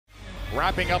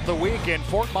Wrapping up the week in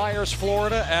Fort Myers,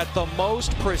 Florida at the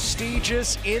most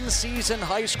prestigious in-season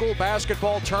high school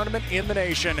basketball tournament in the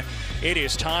nation. It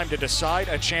is time to decide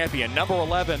a champion. Number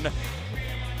 11,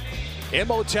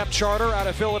 Imhotep Charter out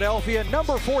of Philadelphia.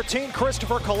 Number 14,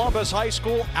 Christopher Columbus High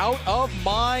School out of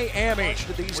Miami.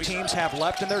 These teams have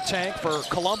left in their tank. For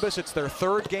Columbus, it's their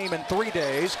third game in 3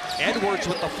 days. Edwards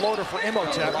with the floater for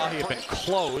Imhotep. He had been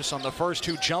close on the first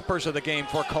two jumpers of the game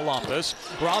for Columbus.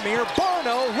 Ramir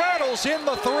Barno rattles in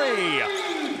the three.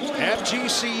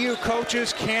 FGCU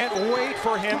coaches can't wait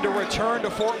for him to return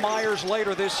to Fort Myers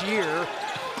later this year.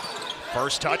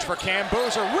 First touch for Cam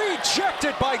Boozer,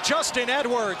 rejected by Justin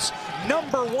Edwards.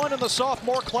 Number 1 in the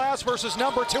sophomore class versus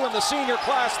number 2 in the senior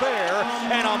class there.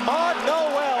 And Ahmad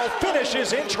Noel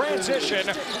finishes in transition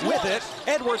with it.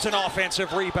 Edwards an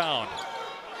offensive rebound.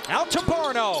 Out to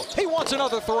Barno, he wants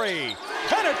another three.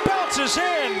 And it bounces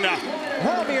in.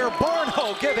 Ramir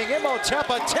Barno giving Imhotep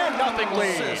a 10-0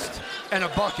 lead. And a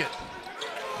bucket.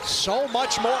 So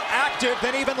much more active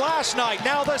than even last night.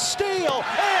 Now the steal,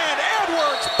 and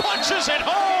Edwards punches it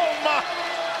home.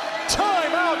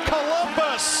 Timeout,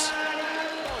 Columbus.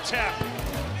 Tap.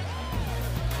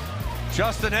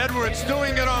 Justin Edwards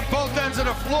doing it on both ends of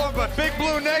the floor, but Big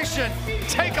Blue Nation,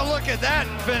 take a look at that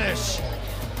finish.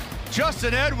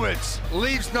 Justin Edwards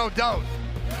leaves no doubt.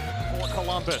 For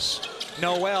Columbus,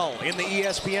 Noel in the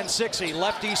ESPN 60,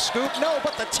 lefty scoop, no,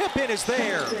 but the tip in is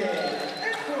there.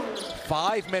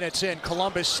 5 minutes in,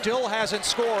 Columbus still hasn't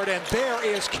scored, and there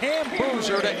is Cam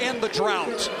Boozer to end the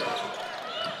drought.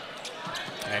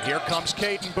 And here comes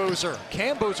Caden Boozer.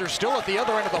 Cam Boozer still at the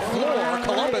other end of the floor.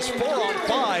 Columbus 4 on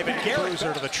 5, and Garrett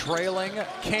Boozer to the trailing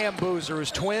Cam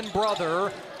Boozer's twin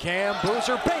brother. Cam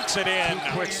Boozer banks it in.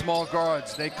 Two quick small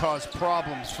guards, they cause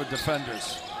problems for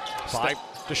defenders.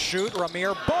 5 to shoot.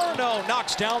 Ramir Barno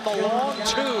knocks down the long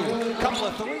two. Couple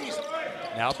of threes.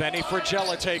 Now Benny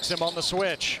Fragella takes him on the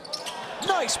switch.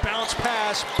 Nice bounce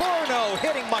pass. Barno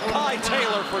hitting Makai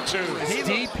Taylor for two. He's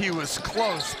deep, he was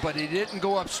close, but he didn't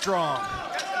go up strong.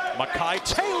 Makai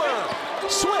Taylor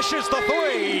swishes the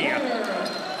three.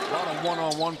 A lot of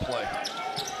one-on-one play.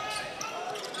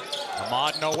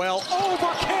 Ahmad Noel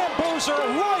over Cam Boozer,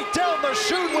 right down the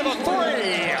chute with a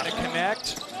three. To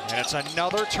connect, and it's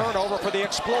another turnover for the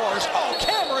Explorers. Oh,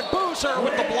 Cameron Boozer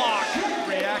with the block.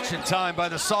 Reaction time by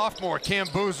the sophomore, Cam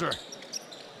Boozer.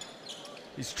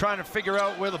 He's trying to figure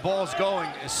out where the ball's going.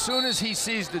 As soon as he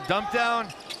sees the dump down.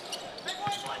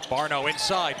 Barno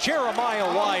inside, Jeremiah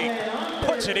White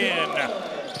puts it in.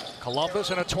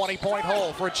 Columbus in a 20-point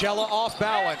hole. Fragella off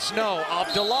balance, no.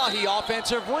 Abdullahi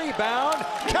offensive rebound,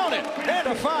 count it, and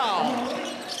a foul.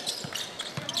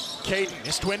 Caden,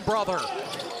 his twin brother,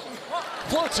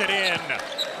 floats it in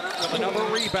with another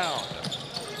rebound.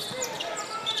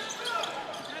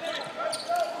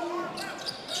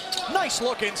 Nice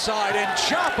look inside, and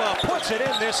Chapa puts it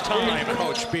in this time.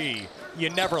 Coach B, you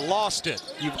never lost it.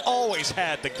 You've always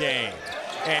had the game.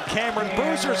 And Cameron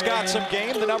Boozer's got some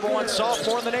game, the number 1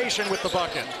 sophomore in the nation with the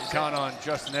bucket. Count on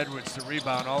Justin Edwards to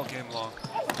rebound all game long.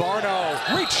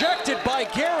 Barno rejected by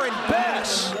Garen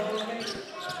Bess.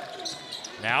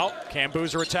 Now Cam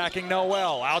Boozer attacking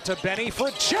Noel. Out to Benny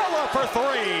Fragella for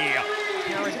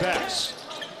three. Garen Bess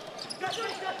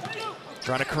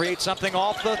trying to create something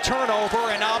off the turnover,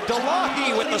 and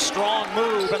Abdullahi with the strong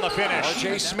move and the finish.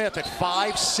 R.J. Smith at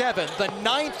 5'7", the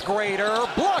 9th grader,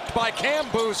 blocked by Cam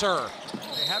Boozer.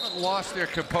 They haven't lost their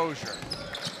composure.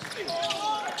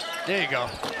 There you go.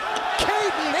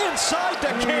 Caden inside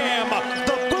to Cam.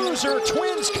 The Boozer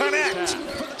twins connect.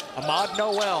 Ahmad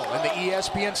Noel in the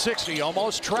ESPN 60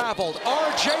 almost traveled.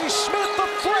 R.J. Smith, the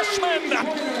freshman,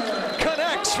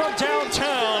 connects from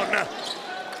downtown.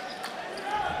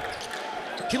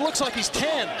 He looks like he's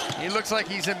 10. He looks like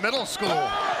he's in middle school.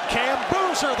 Cam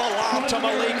Boozer, the lob to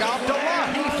Malik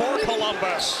Abdullahi for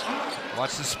Columbus.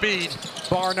 Watch the speed.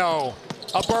 Barno,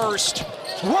 a burst.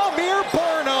 Ramir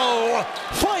Barno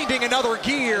finding another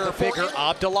gear. Figure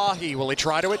Abdullahi, will he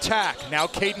try to attack? Now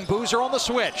Caden Boozer on the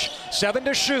switch. 7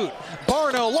 to shoot.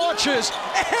 Barno launches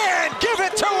and give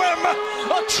it to him.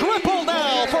 A triple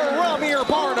now for Ramir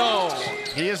Barno.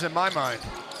 He is in my mind.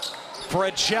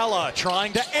 Fragella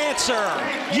trying to answer.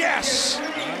 Yes!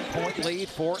 9-point lead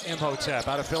for Imhotep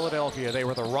out of Philadelphia. They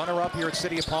were the runner-up here at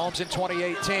City of Palms in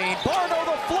 2018. Barno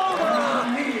the floater!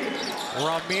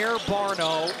 Ramir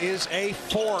Barno is a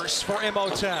force for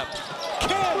Imhotep.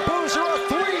 Cam Boozer a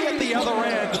three at the other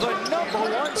end, the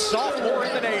number 1 sophomore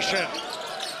in the nation.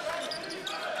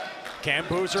 Cam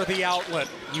Boozer the outlet.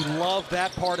 You love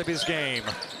that part of his game.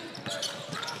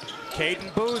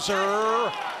 Caden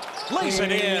Boozer lays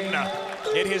it in.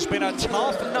 It has been a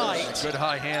tough night. Good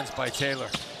high hands by Taylor.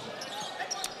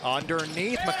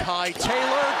 Underneath, Makai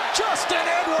Taylor, Justin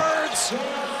Edwards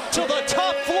to the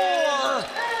top floor.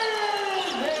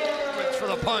 For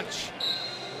the punch.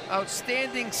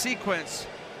 Outstanding sequence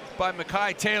by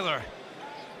Makai Taylor.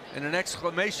 And an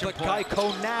exclamation the point.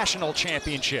 Geico National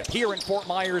Championship here in Fort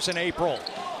Myers in April.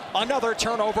 Another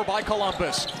turnover by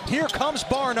Columbus. Here comes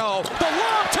Barno. The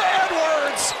lob to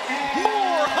Edwards.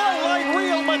 More highlight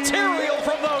reel material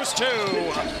from those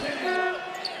two.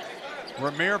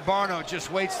 Ramir Barno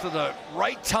just waits for the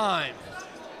right time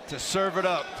to serve it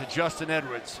up to Justin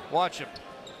Edwards. Watch him.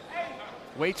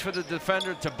 Waits for the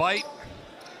defender to bite.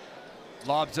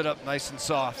 Lobs it up nice and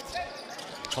soft.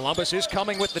 Columbus is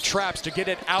coming with the traps to get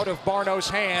it out of Barno's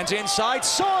hands. Inside,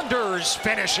 Saunders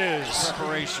finishes.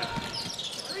 Preparation.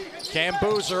 Cam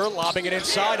Boozer lobbing it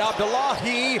inside.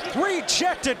 Abdullahi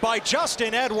rejected by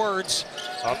Justin Edwards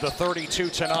of the 32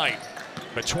 tonight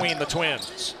between the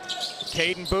Twins.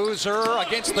 Caden Boozer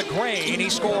against the grain. He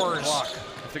scores.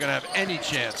 If they're going to have any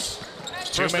chance.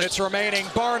 2 minutes remaining.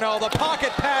 Barno, the pocket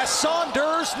pass.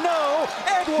 Saunders, no.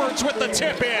 Edwards with the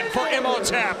tip in for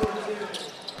Imhotep.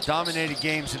 Dominated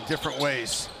games in different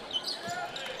ways.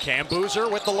 Cam Boozer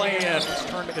with the lay-in. This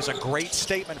tournament is a great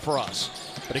statement for us.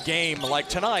 But a game like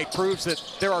tonight proves that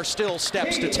there are still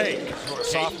steps to take.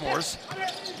 Sophomores.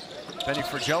 Benny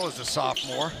Fragella's a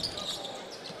sophomore.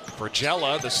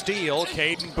 Fragella, the steal.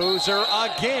 Caden Boozer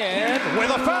again with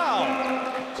a foul.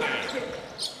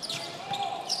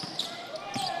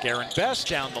 Garen Best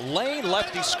down the lane.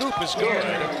 Lefty scoop is good.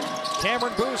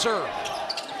 Cameron Boozer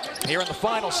here in the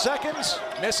final seconds,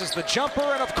 misses the jumper,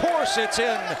 and of course it's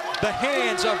in the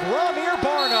hands of Ramir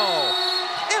Barno.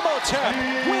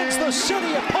 Imhotep wins the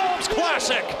City of Palms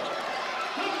Classic.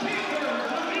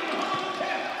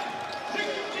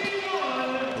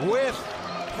 With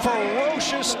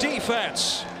ferocious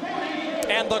defense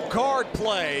and the guard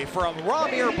play from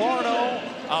Ramir Barno,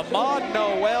 Ahmad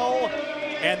Noel,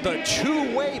 and the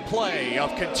two-way play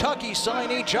of Kentucky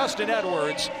signee Justin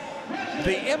Edwards,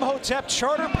 the Imhotep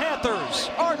Charter Panthers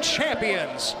are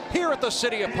champions here at the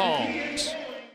City of Palms.